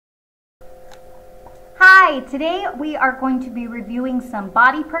Hi, today we are going to be reviewing some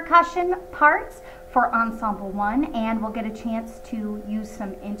body percussion parts for Ensemble 1, and we'll get a chance to use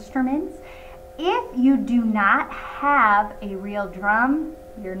some instruments. If you do not have a real drum,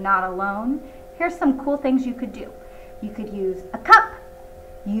 you're not alone. Here's some cool things you could do. You could use a cup.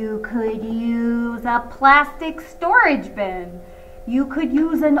 You could use a plastic storage bin. You could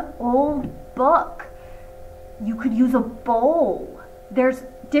use an old book. You could use a bowl. There's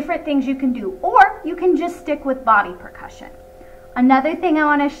different things you can do, or you can just stick with body percussion. Another thing I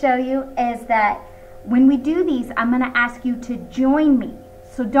want to show you is that when we do these, I'm going to ask you to join me.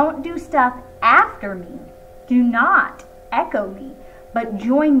 So don't do stuff after me. Do not echo me, but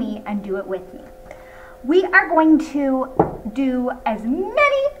join me and do it with me. We are going to do as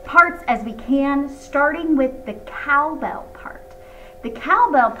many parts as we can, starting with the cowbell part. The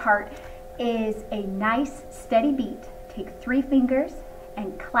cowbell part is a nice steady beat. Take 3 fingers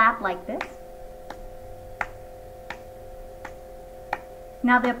and clap like this.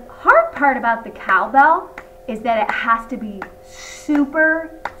 Now the hard part about the cowbell is that it has to be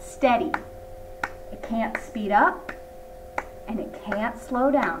super steady. It can't speed up and it can't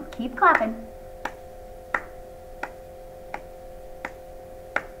slow down. Keep clapping.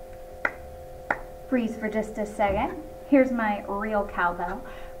 Freeze for just a second. Here's my real cowbell.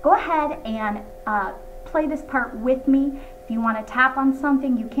 Go ahead and play this part with me. If you want to tap on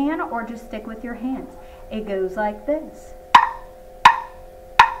something, you can, or just stick with your hands. It goes like this.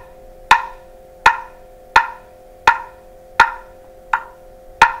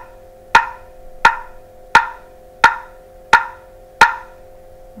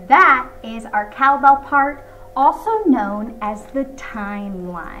 That is our cowbell part, also known as the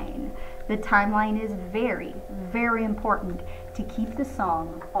timeline. The timeline is very, very important to keep the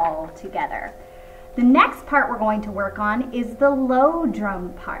song all together. The next part we're going to work on is the low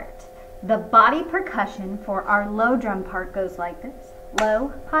drum part. The body percussion for our low drum part goes like this.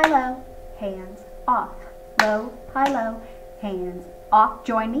 Low, high, low, hands off. Low, high, low, hands off.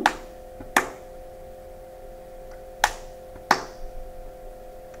 Join me.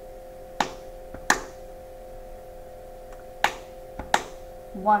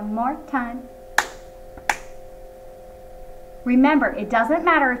 One more time. Remember, it doesn't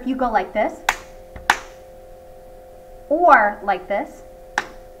matter if you go like this or like this.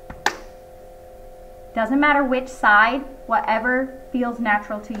 Doesn't matter which side, whatever feels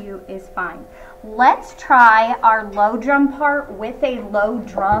natural to you is fine. Let's try our low drum part with a low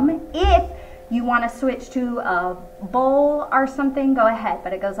drum. If you want to switch to a bowl or something, go ahead,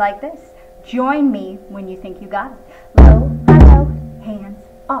 but it goes like this. Join me when you think you got it. Low, high, low, hands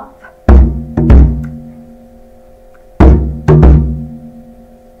off.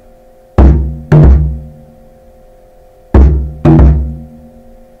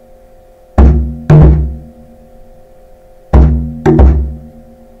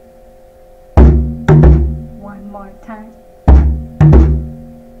 One more time.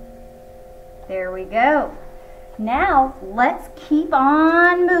 There we go. Now let's keep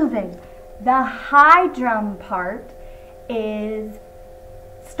on moving. The high drum part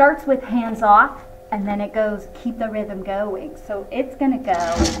starts with hands off, and then it goes keep the rhythm going. So it's gonna go,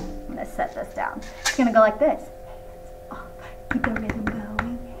 I'm gonna set this down. It's gonna go like this. Hands off, keep the rhythm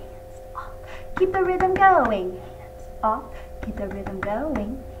going, hands off, keep the rhythm going, hands off, keep the rhythm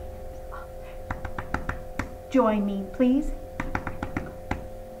going, hands off. Join me, please.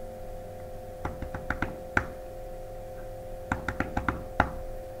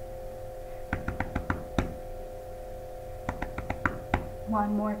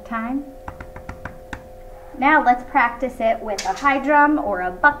 One more time. Now let's practice it with a high drum or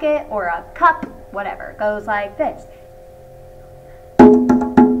a bucket or a cup, whatever. It goes like this.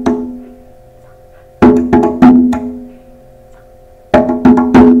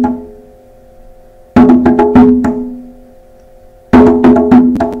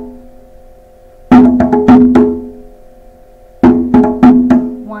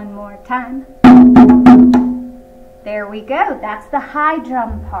 One more time. There we go. That's the high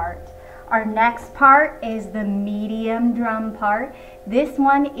drum part. Our next part is the medium drum part. This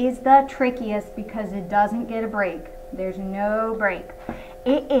one is the trickiest because it doesn't get a break. There's no break.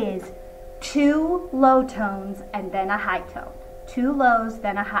 It is 2 low tones and then a high tone. 2 lows,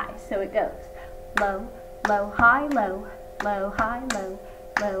 then a high. So it goes low, low, high, low, low, high, low,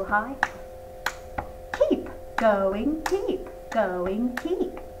 low, high. Keep going, keep going,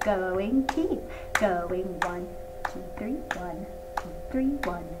 keep going, keep going. 1, 2, 3, 1, 2, 3,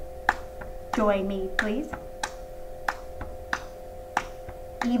 1. Join me, please.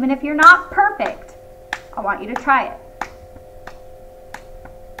 Even if you're not perfect, I want you to try it.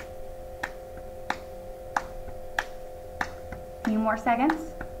 few more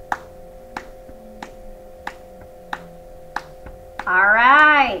seconds. All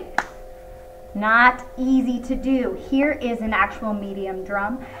right. Not easy to do. Here is an actual medium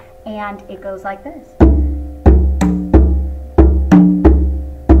drum, and it goes like this.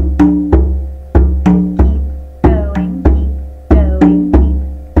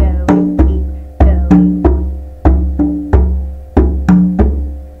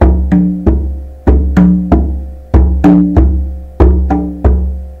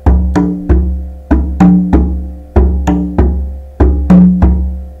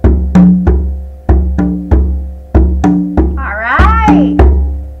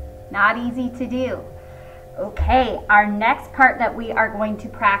 Not easy to do. Okay, our next part that we are going to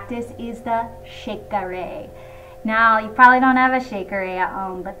practice is the shekere. Now, you probably don't have a shekere at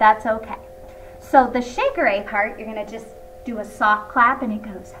home, but that's okay. So the shekere part, you're going to just do a soft clap, and it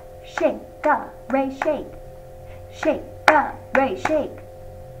goes shekere, shake, shekere, shake,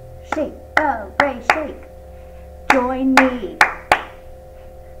 shekere, shake. Join me.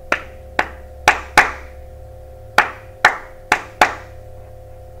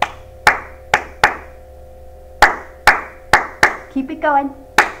 Keep it going.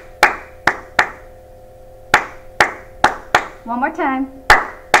 One more time.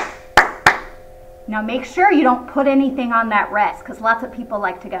 Now make sure you don't put anything on that rest, because lots of people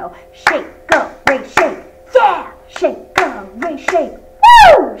like to go shake, go, ray, shake. Yeah! Shake, go, ray, shake.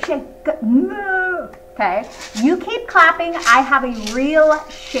 Woo! Shake, go, moo. Okay, you keep clapping. I have a real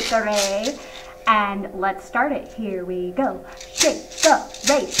shekere, and let's start it. Here we go. Shake, go,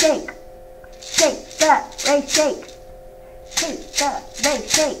 ray, shake. Shake, go, ray, shake. Shake, go, ray,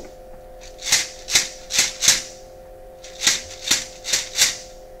 shake.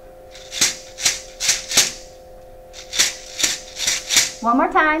 One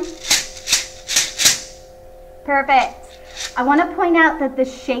more time. Perfect. I want to point out that the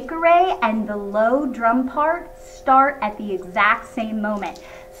shekere and the low drum part start at the exact same moment.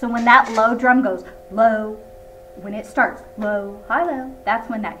 So when that low drum goes low, when it starts low, high, low, that's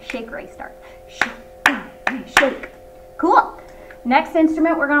when that shekere starts. Shake, shake. Cool. Next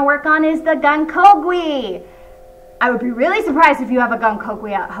instrument we're going to work on is the gangkogui. I would be really surprised if you have a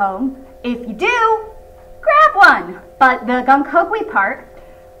gangkogui at home. If you do, grab one. But the gangkogui part,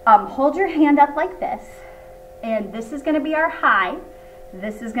 hold your hand up like this, and this is going to be our high.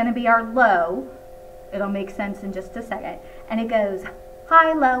 This is going to be our low. It'll make sense in just a second. And it goes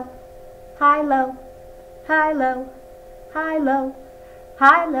high, low, high, low, high, low, high, low,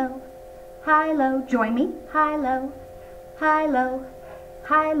 high, low, high, low. Join me. High, low, high, low,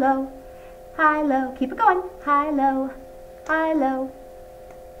 high, low, high, low. Keep it going. High, low, high, low.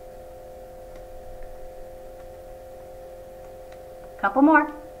 Couple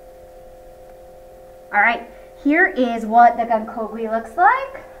more. All right, here is what the gangkogui looks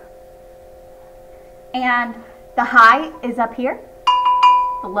like. And the high is up here,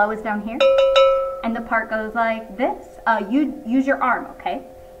 the low is down here, and the part goes like this. You use your arm, okay?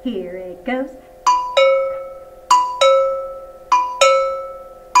 Here it goes.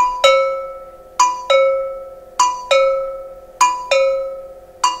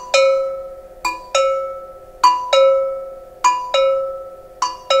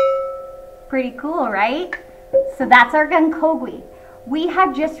 Pretty cool, right? So that's our gangkogui. We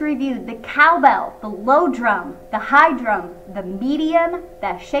have just reviewed the cowbell, the low drum, the high drum, the medium,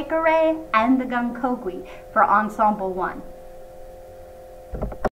 the shekere, and the gangkogui for Ensemble 1.